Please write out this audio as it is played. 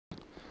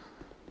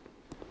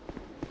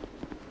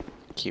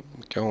keep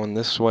going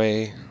this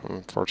way. I'm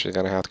unfortunately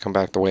gonna have to come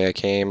back the way I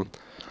came.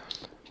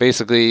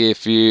 Basically,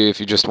 if you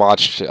just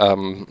watched,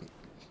 the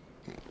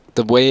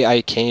way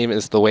I came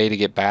is the way to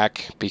get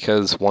back,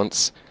 because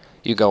once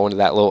you go into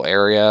that little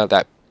area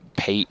that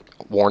Pate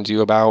warns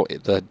you about,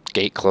 the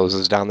gate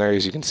closes down there,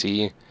 as you can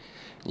see.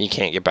 You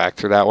can't get back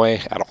through that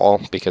way at all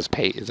because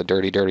Pate is a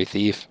dirty, dirty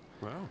thief.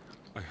 Well,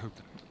 I hope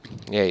that...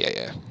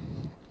 Yeah.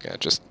 Yeah,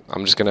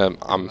 I'm just gonna,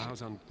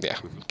 yeah,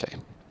 okay.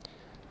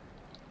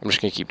 I'm just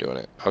gonna keep doing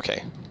it.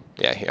 Okay.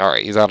 Yeah,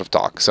 alright, he's out of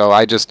talk. So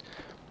I just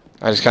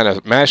kind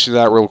of mashed through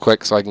that real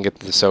quick so I can get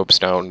the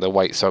soapstone, the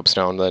white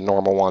soapstone, the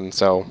normal one,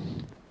 so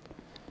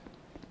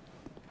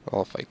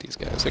I'll fight these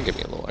guys. They give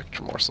me a little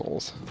extra more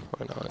souls.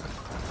 Why not?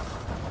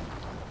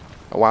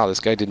 Oh wow, this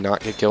guy did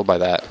not get killed by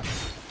that.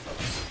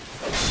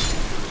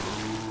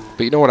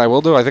 But you know what I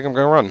will do? I think I'm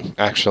going to run,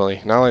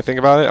 actually. Now that I think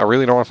about it, I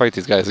really don't want to fight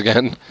these guys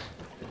again.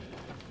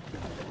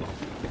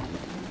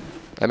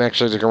 I'm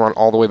actually just going to run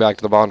all the way back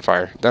to the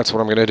bonfire. That's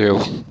what I'm going to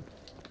do.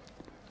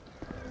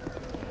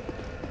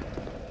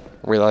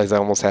 Realize I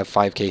almost have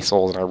 5k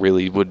souls, and I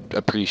really would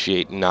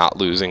appreciate not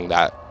losing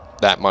that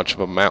much of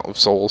an amount of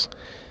souls.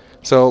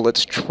 So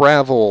let's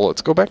travel.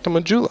 Let's go back to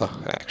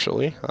Majula,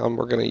 actually.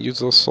 We're going to use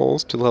those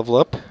souls to level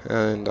up,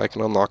 and I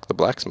can unlock the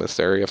blacksmith's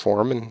area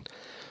for him, and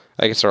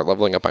I can start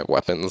leveling up my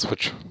weapons,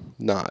 which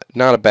not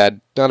a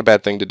bad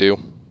thing to do,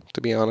 to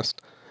be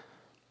honest.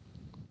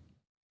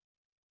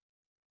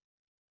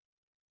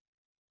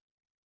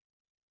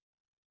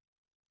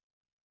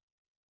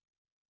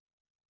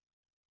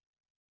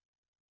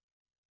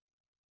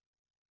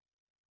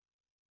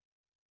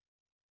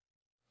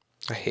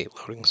 I hate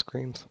loading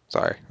screens.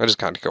 Sorry, I just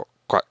kind of go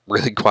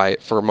really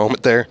quiet for a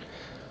moment there.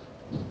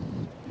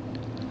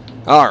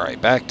 All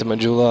right, back to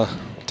Majula.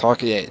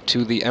 Talking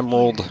to the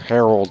Emerald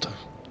Herald.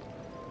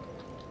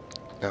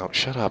 No,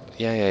 shut up.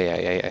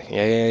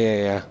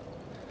 Yeah.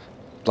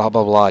 Blah,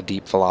 blah, blah,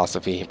 deep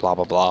philosophy, blah,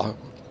 blah, blah.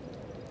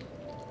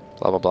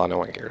 Blah, blah, blah, no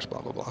one cares,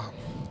 blah, blah, blah.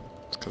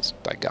 It's because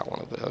I got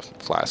one of the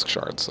flask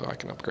shards, so I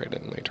can upgrade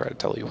it, and they try to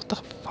tell you, what the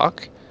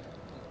fuck?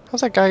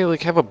 How's that guy,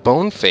 like, have a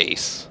bone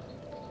face?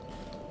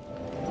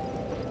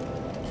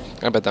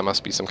 I bet that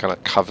must be some kind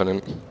of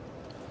covenant.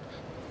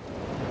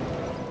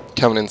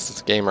 Covenants in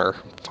this game are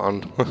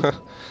fun.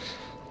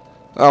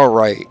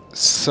 Alright,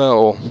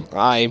 so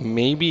I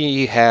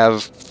maybe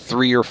have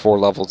 3 or 4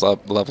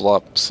 level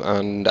ups,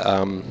 and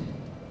I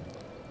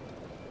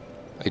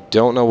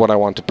don't know what I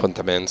want to put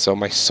them in. So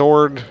my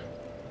sword,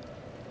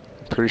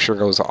 I'm pretty sure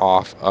goes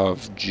off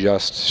of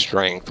just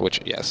strength, which,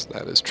 yes,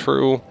 that is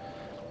true.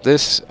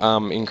 This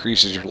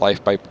increases your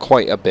life by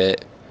quite a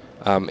bit.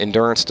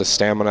 Endurance to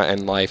stamina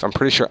and life. I'm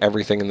pretty sure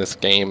everything in this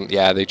game,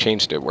 yeah, they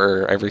changed it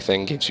where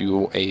everything gives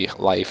you a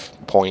life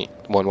point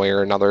one way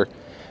or another.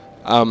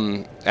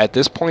 At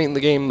this point in the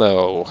game,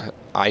 though,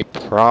 I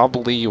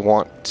probably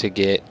want to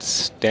get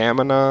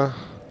stamina.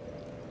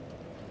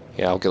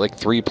 Yeah, I'll get like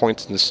 3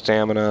 points in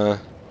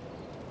stamina,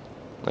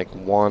 like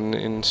 1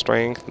 in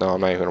strength. No,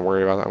 I'm not even going to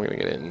worry about that. I'm going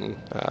to get it in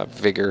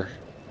vigor.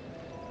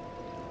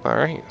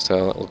 Alright,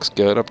 so it looks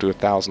good. Up to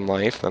 1,000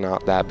 life. They're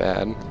not that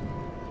bad.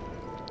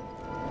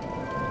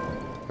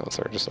 I'll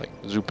start just like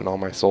zooping all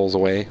my souls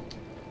away.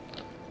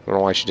 I don't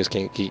know why she just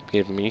can't keep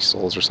giving me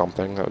souls or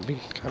something. That would be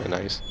kind of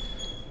nice.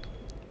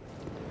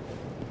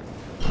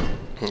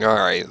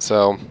 Alright,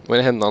 so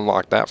went ahead and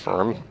unlocked that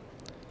for him.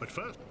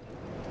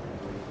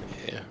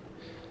 Yeah.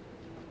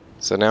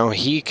 So now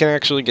he can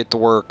actually get to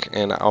work,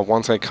 and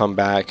once I come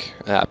back,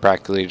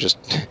 practically just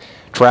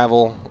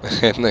travel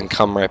and then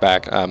come right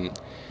back.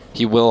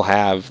 He will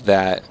have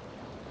that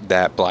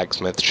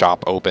blacksmith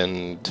shop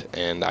opened,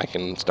 and I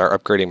can start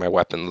upgrading my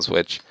weapons,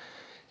 which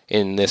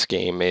in this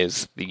game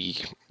is the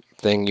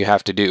thing you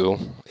have to do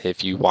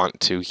if you want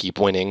to keep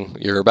winning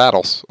your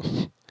battles.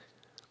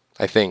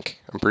 I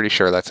think. I'm pretty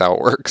sure that's how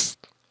it works.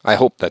 I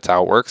hope that's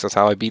how it works. That's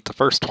how I beat the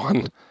first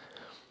one.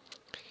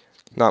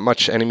 Not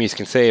much enemies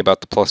can say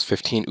about the plus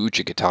 15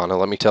 Uchi Katana,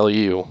 let me tell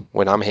you.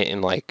 When I'm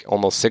hitting like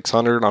almost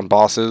 600 on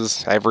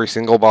bosses, every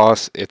single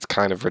boss, it's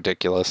kind of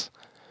ridiculous.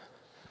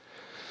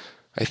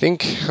 I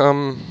think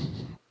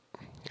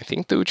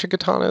the Uchi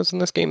Katanas in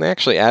this game, they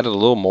actually added a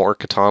little more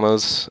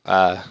katanas,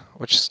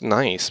 which is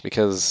nice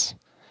because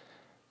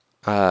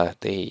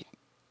they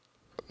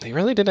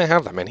really didn't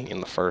have that many in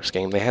the first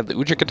game. They had the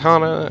Uchi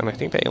Katana, and I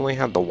think they only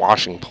had the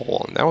washing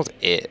pole, and that was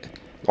it.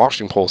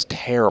 Washing pole's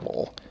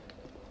terrible.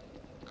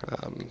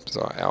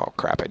 Oh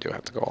crap, I do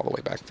have to go all the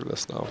way back through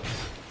this, though.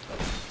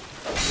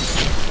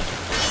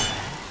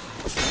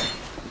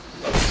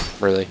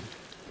 Really?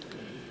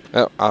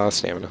 Oh,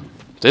 stamina.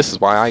 This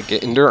is why I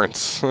get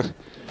endurance.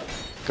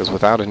 Because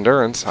without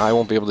endurance, I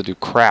won't be able to do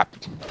crap.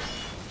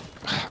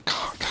 Oh,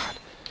 God.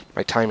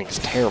 My timing is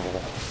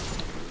terrible.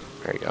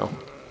 There you go.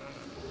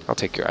 I'll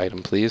take your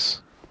item,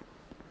 please.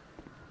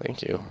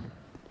 Thank you.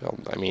 Well,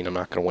 I mean, I'm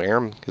not going to wear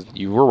them, because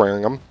you were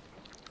wearing them.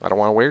 I don't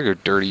want to wear your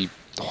dirty,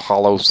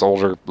 hollow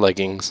soldier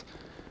leggings.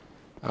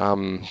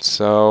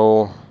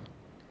 So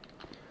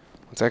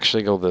let's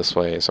actually go this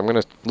way. So I'm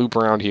going to loop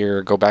around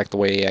here, go back the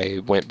way I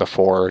went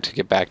before to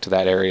get back to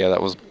that area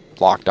that was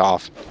blocked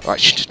off. Oh, I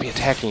should just be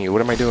attacking you.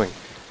 What am I doing?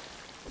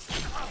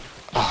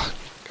 Oh,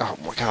 oh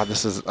my god,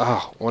 this is...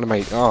 Oh, what am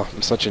I... Oh,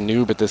 I'm such a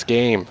noob at this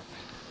game.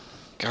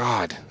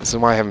 God, this is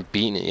why I haven't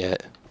beaten it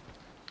yet.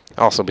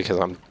 Also because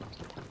I'm...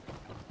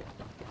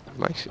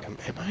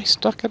 Am I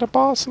stuck at a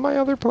boss in my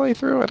other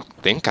playthrough? I don't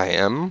think I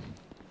am.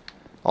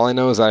 All I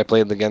know is that I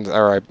played against...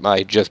 Or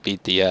I just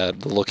beat the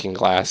Looking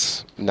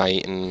Glass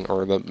Knight,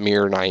 or the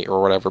Mirror Knight, or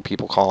whatever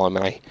people call him,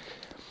 and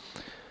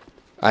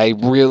I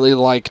really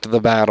liked the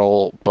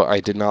battle, but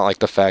I did not like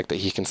the fact that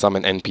he can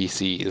summon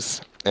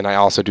NPCs. And I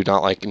also do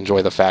not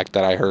enjoy the fact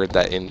that I heard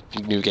that in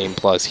New Game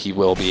Plus he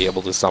will be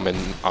able to summon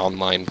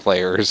online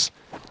players.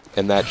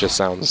 And that just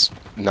sounds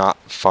not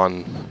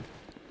fun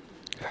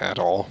at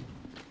all.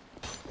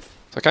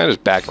 So I kind of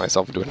just backed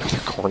myself into another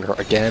corner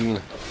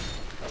again.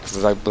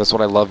 That's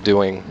what I love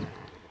doing.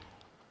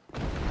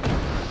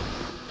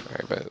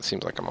 Alright, but it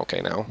seems like I'm okay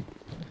now.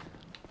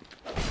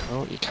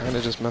 Oh, you kind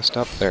of just messed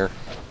up there.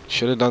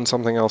 Should have done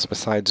something else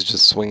besides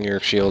just swing your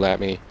shield at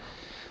me.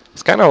 I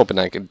was kind of hoping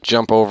I could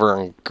jump over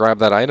and grab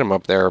that item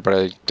up there,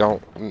 but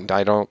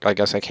I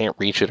guess I can't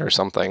reach it or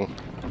something.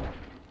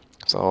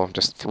 So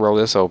just throw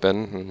this open,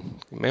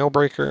 and mail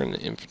breaker and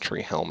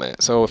infantry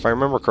helmet. So if I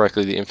remember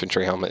correctly, the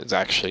infantry helmet is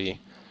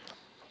actually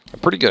a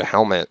pretty good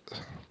helmet.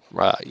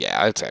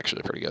 Yeah, it's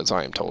actually pretty good, so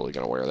I am totally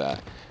going to wear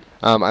that.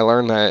 I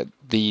learned that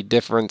the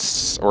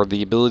difference, or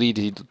the ability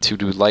to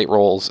do light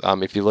rolls,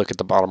 if you look at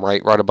the bottom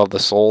right above the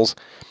souls,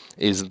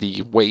 is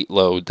the weight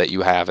load that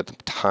you have at the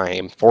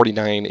time.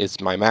 49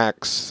 is my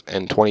max,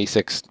 and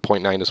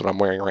 26.9 is what I'm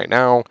wearing right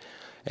now,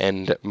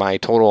 and my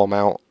total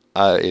amount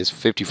is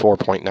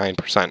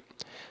 54.9%.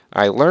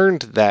 I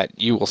learned that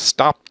you will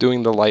stop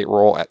doing the light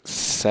roll at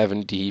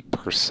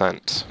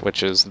 70%,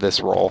 which is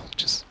this roll,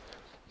 which is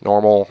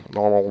normal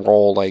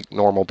roll like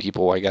normal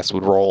people, I guess,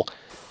 would roll.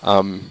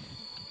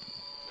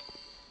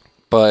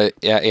 But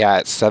yeah,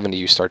 at 70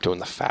 you start doing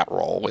the fat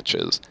roll, which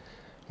is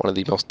one of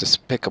the most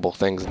despicable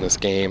things in this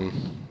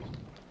game.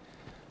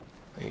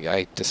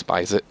 I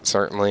despise it,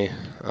 certainly.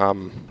 I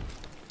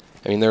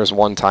mean, there's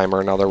one time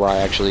or another where I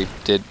actually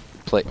did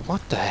play...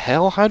 What the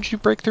hell? How'd you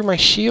break through my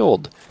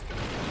shield?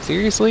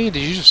 Seriously?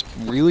 Did you just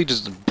really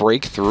just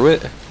break through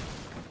it?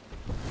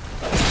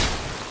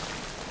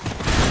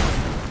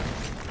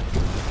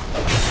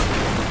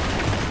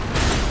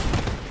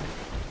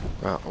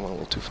 Wow, I went a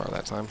little too far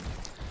that time.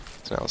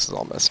 So now this is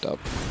all messed up.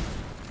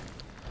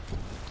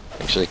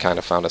 Actually kind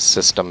of found a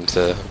system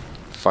to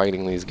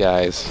fighting these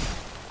guys.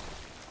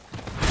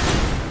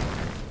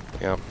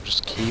 Yeah,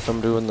 just keep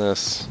them doing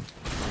this.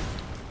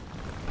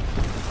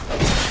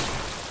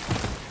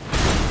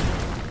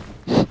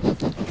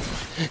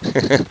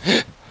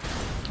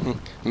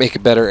 Make a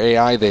better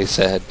AI, they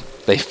said.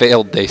 They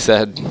failed, they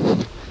said.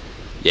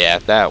 Yeah,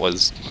 that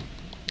was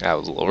a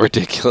little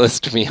ridiculous,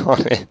 to be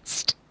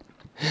honest.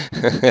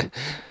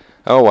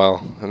 Oh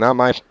well, not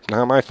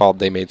my fault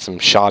they made some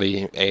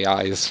shoddy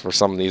AIs for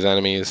some of these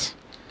enemies.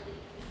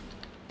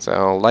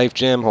 So, life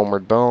gem,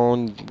 homeward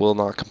bone, will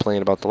not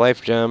complain about the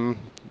life gem.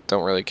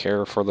 Don't really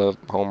care for the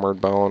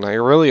homeward bone. I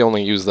really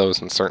only use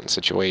those in certain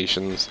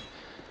situations.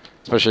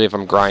 Especially if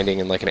I'm grinding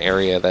in like an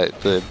area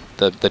that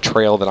the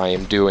trail that I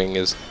am doing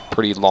is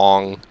pretty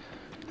long,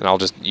 and I'll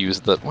just use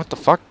the... What the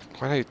fuck?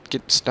 Why did I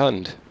get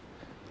stunned?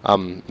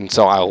 And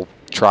so I'll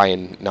try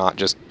and not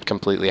just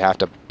completely have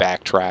to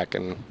backtrack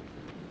and...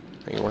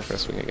 Can you work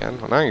this swing again?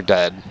 Well, now you're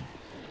dead.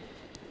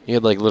 You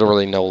had like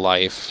literally no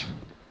life.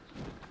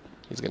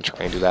 He's gonna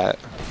try and do that.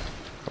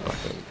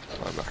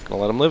 I'm not gonna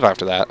let him live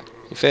after that.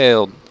 He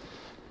failed.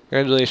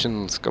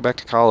 Congratulations. Go back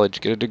to college.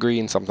 Get a degree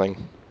in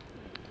something.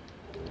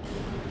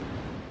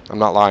 I'm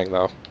not lying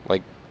though.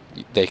 Like,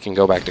 they can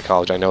go back to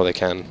college. I know they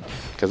can,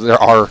 because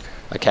there are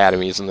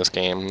academies in this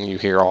game. You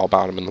hear all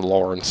about them in the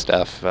lore and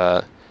stuff.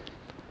 They're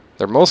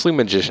mostly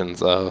magicians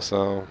though,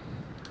 so.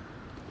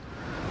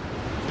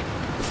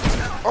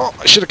 Oh,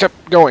 I should have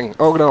kept going.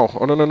 Oh no.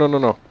 Oh no no no no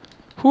no.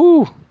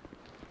 Whew.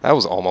 That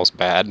was almost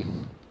bad.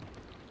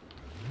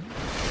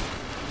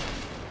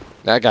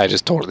 That guy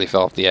just totally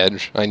fell off the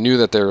edge. I knew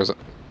that there was a...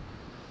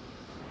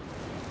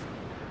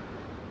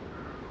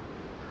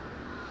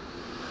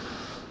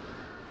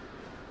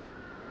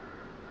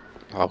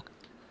 Oh,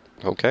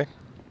 okay.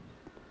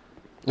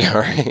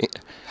 Alright.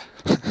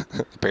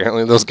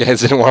 Apparently those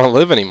guys didn't want to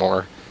live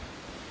anymore.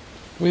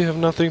 We have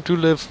nothing to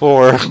live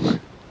for.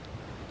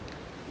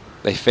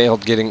 They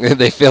failed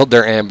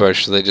their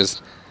ambush, so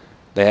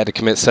they had to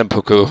commit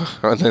seppuku,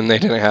 and then they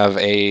didn't have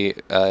a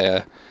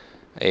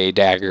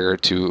dagger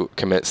to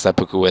commit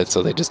seppuku with,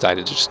 so they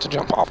decided just to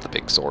jump off the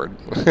big sword.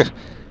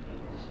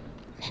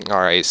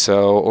 Alright,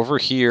 so over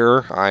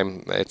here,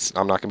 I'm not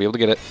gonna be able to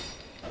get it.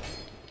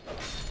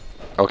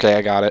 Okay,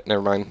 I got it.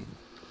 Never mind.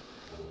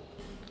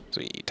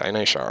 Sweet,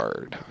 Titanite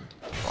shard.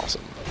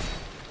 Awesome.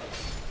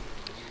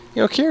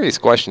 You know, curious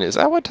question: is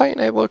that what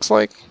Titanite looks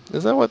like?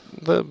 Is that what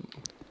the?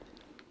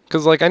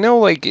 Because like I know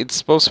like it's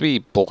supposed to be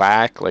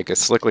black, like a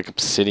slick like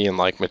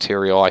obsidian-like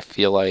material. I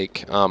feel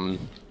like at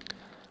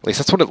least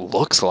that's what it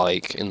looks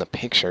like in the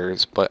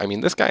pictures. But I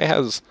mean, this guy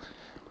has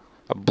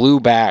a blue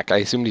back. I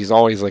assumed he's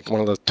always like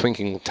one of those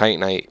twinkling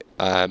titanite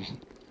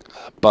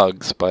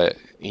bugs, but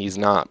he's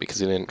not because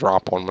he didn't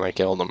drop one when I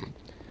killed him.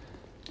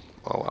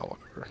 Oh well,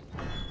 whatever.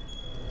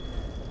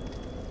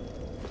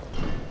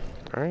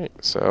 Alright,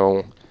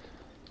 so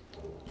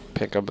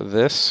pick up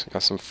this.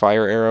 Got some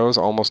fire arrows.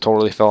 Almost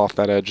totally fell off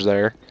that edge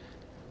there.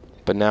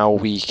 But now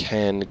we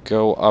can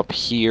go up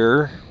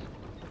here.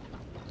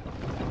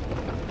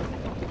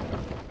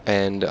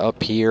 And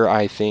up here,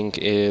 I think,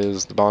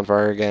 is the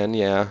bonfire again.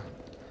 Yeah.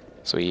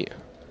 Sweet.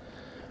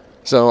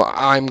 So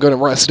I'm going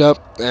to rest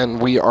up,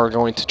 and we are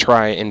going to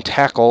try and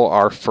tackle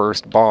our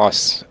first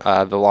boss,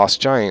 the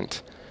Lost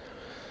Giant.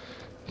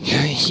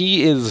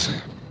 He's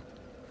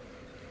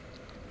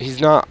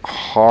not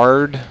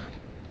hard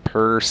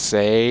per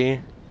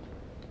se,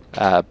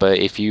 but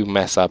if you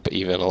mess up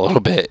even a little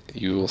bit,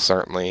 you will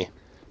certainly...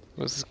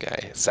 Who's this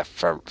guy?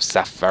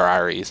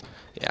 Ferraris.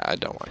 Yeah, I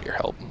don't want your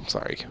help.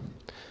 Sorry.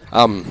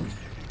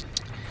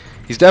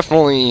 He's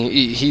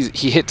definitely...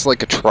 He hits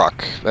like a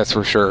truck, that's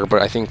for sure,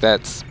 but I think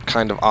that's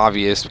kind of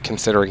obvious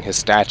considering his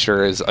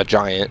stature is a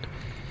giant.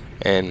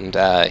 And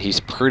he's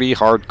pretty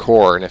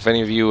hardcore, and if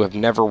any of you have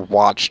never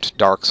watched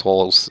Dark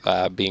Souls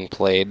being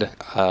played,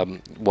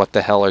 what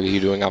the hell are you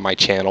doing on my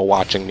channel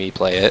watching me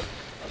play it?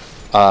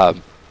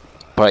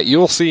 But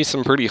you'll see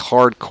some pretty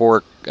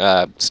hardcore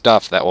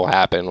stuff that will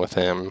happen with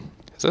him.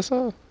 Is this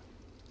a...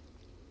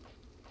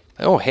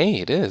 Oh, hey,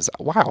 it is.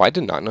 Wow, I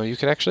did not know you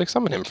could actually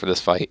summon him for this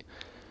fight.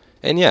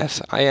 And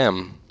yes, I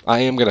am. I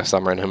am going to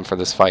summon him for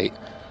this fight.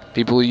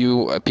 People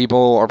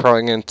are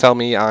probably going to tell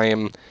me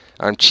I'm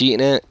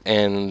cheating it,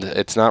 and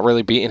it's not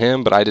really beating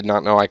him, but I did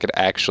not know I could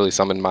actually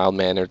summon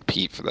mild-mannered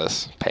Pete for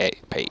this.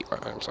 Pete.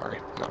 I'm sorry,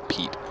 not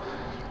Pete.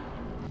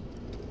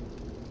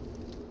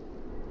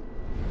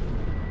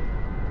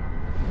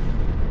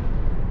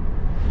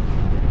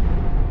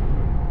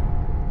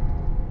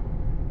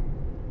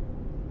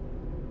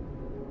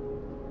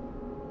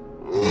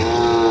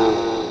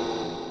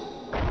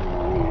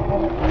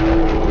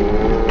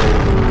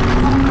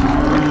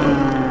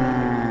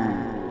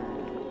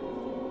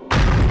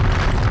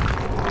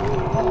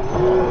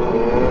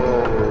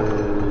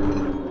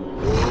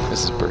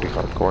 This is pretty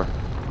hardcore.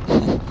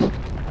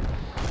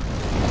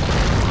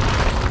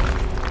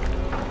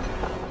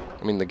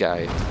 I mean, the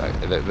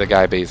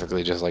guy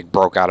basically just like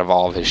broke out of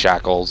all of his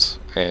shackles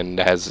and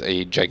has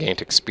a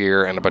gigantic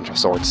spear and a bunch of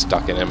swords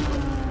stuck in him.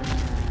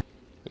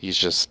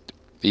 He's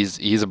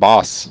a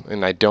boss,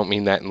 and I don't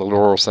mean that in the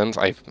literal sense.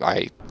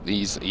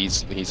 He's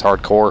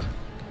hardcore.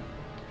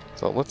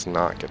 So let's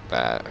not get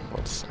that.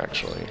 Let's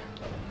actually.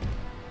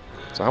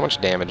 So how much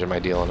damage am I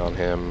dealing on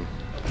him?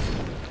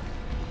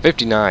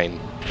 59.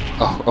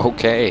 Oh,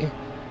 okay.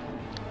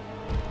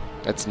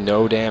 That's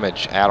no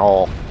damage at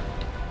all.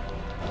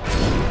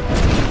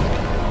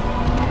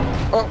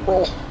 Oh,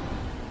 roll.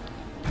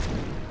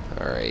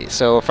 Alright,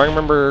 so if I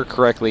remember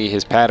correctly,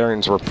 his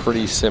patterns were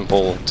pretty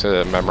simple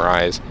to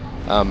memorize.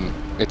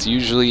 It's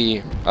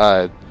usually,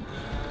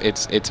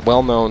 it's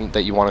well known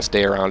that you want to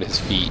stay around his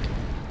feet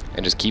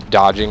and just keep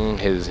dodging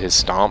his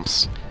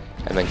stomps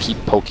and then keep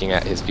poking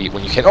at his feet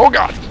when you can. Oh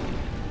god!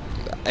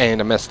 And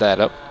I messed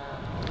that up.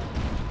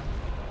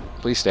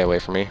 Please stay away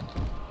from me.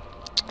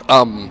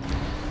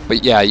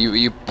 But yeah,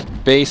 you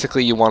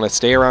basically you want to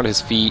stay around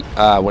his feet.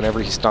 Whenever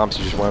he stomps,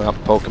 you just run up,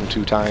 poke him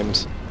 2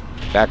 times,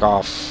 back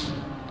off.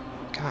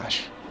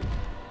 Gosh.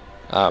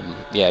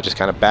 Yeah, just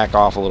kind of back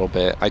off a little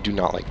bit. I do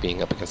not like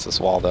being up against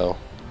this wall, though.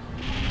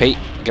 Pate,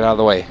 get out of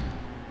the way.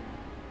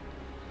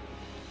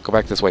 Go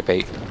back this way,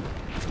 Pate.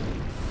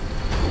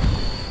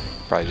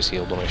 Probably just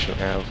healed when I shouldn't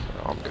have.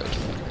 Oh, I'm good.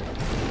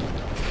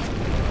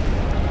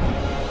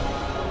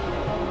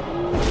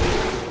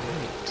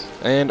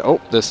 And, oh,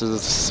 this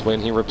is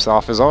when he rips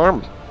off his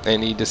arm.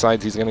 And he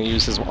decides he's going to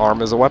use his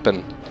arm as a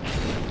weapon.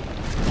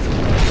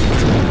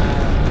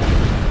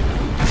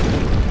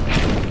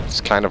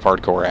 It's kind of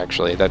hardcore,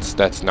 actually.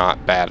 That's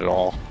not bad at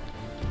all.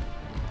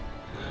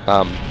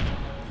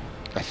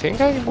 I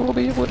think I will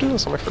be able to do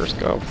this on my first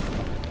go.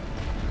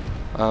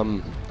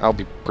 I'll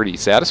be pretty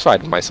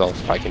satisfied with myself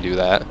if I can do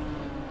that.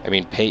 I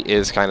mean, Pate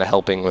is kind of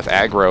helping with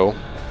aggro.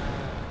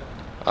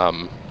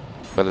 But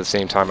at the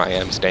same time, I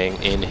am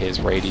staying in his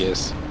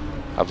radius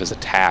of his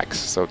attacks,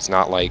 so it's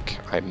not like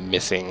I'm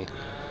missing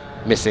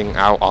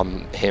out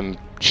on him,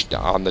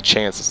 on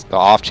the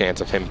off chance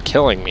of him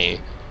killing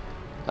me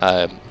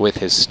with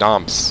his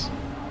stomps.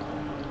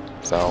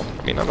 So,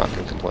 I mean, I'm not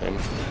gonna complain.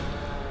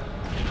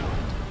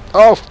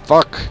 Oh,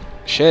 fuck.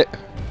 Shit.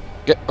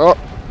 Oh,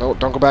 no,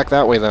 don't go back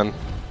that way then.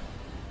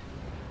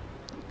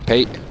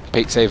 Pate,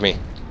 save me.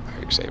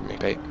 You're saving me,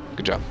 Pate.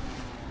 Good job.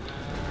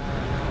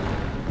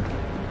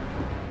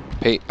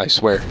 Pate, I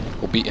swear,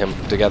 we'll beat him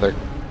together.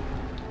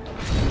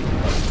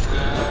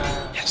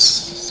 Yes,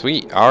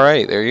 sweet. All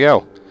right, there you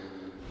go.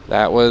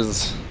 That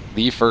was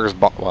the first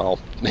well,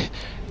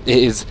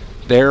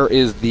 there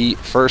is the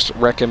first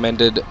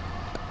recommended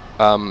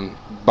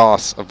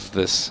boss of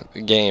this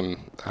game.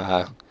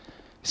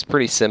 He's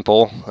pretty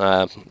simple.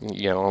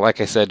 You know,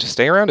 like I said, just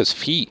stay around his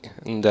feet,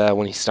 and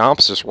when he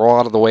stomps, just roll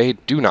out of the way.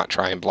 Do not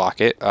try and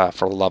block it,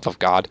 for the love of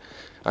God.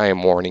 I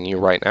am warning you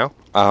right now.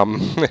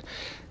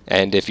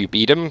 And if you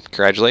beat him,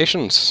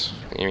 congratulations.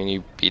 I mean,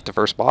 you beat the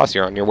first boss.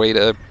 You're on your way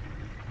to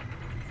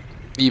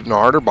even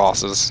harder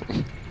bosses.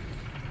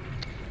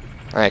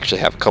 I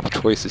actually have a couple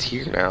choices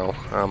here now.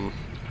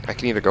 I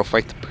can either go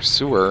fight the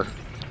Pursuer,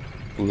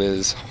 who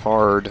is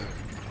hard,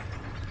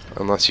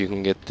 unless you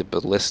can get the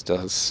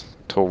ballistas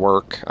to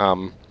work.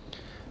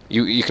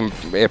 You can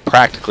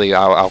practically,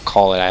 I'll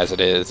call it as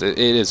it is. It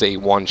is a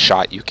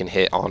one-shot you can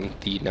hit on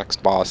the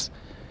next boss.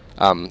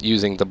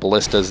 Using the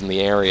ballistas in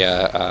the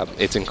area,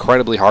 it's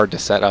incredibly hard to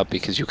set up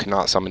because you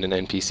cannot summon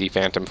an NPC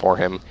Phantom for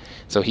him.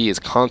 So he is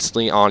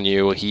constantly on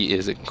you. He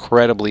is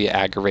incredibly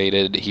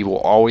aggravated. He will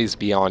always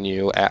be on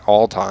you at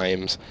all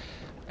times,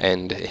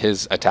 and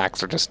his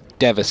attacks are just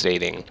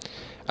devastating.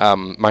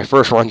 My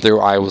first run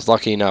through, I was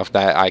lucky enough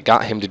that I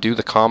got him to do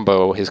the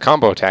combo, his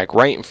combo attack,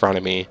 right in front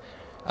of me,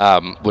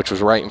 which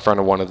was right in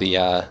front of one of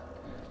the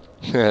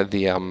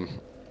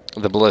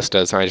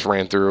ballistas, and I just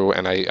ran through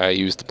and I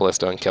used the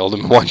ballista and killed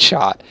him in one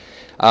shot.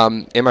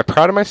 Am I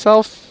proud of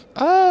myself?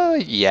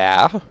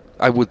 Yeah,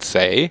 I would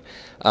say.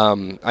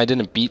 I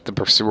didn't beat the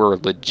Pursuer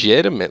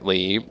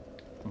legitimately,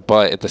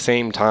 but at the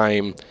same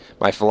time,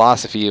 my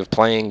philosophy of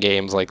playing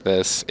games like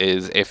this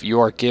is if you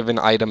are given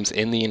items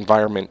in the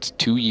environment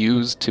to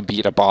use to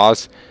beat a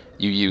boss,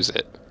 you use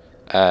it.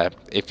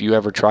 If you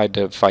ever tried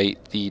to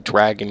fight the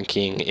Dragon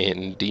King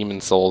in Demon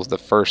Souls, the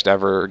first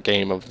ever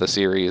game of the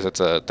series, that's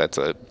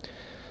a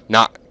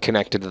not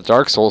connected to the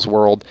Dark Souls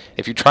world,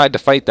 if you tried to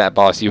fight that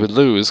boss, you would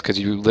lose because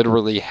you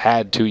literally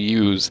had to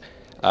use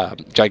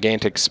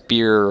gigantic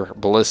spear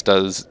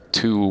ballistas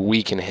to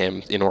weaken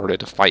him in order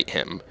to fight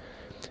him.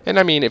 And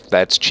I mean, if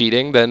that's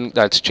cheating, then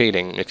that's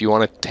cheating. If you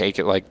want to take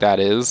it like that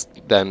is,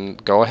 then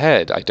go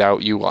ahead. I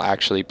doubt you will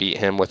actually beat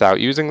him without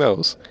using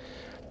those.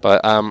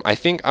 But I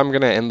think I'm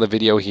going to end the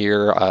video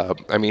here.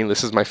 I mean,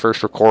 this is my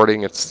first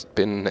recording. It's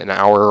been an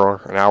hour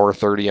or an hour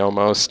 30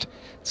 almost.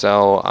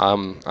 So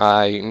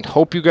I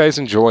hope you guys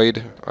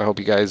enjoyed. I hope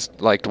you guys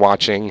liked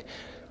watching.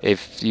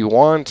 If you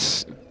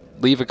want,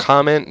 leave a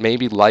comment,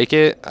 maybe like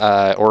it,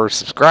 or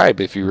subscribe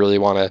if you really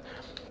want to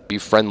be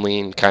friendly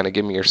and kind of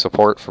give me your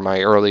support for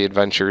my early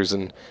adventures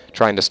and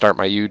trying to start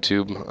my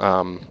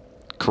YouTube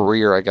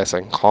career, I guess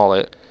I can call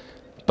it.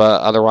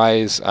 But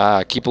otherwise,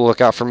 keep a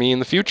lookout for me in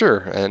the future,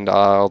 and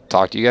I'll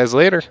talk to you guys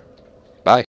later. Bye.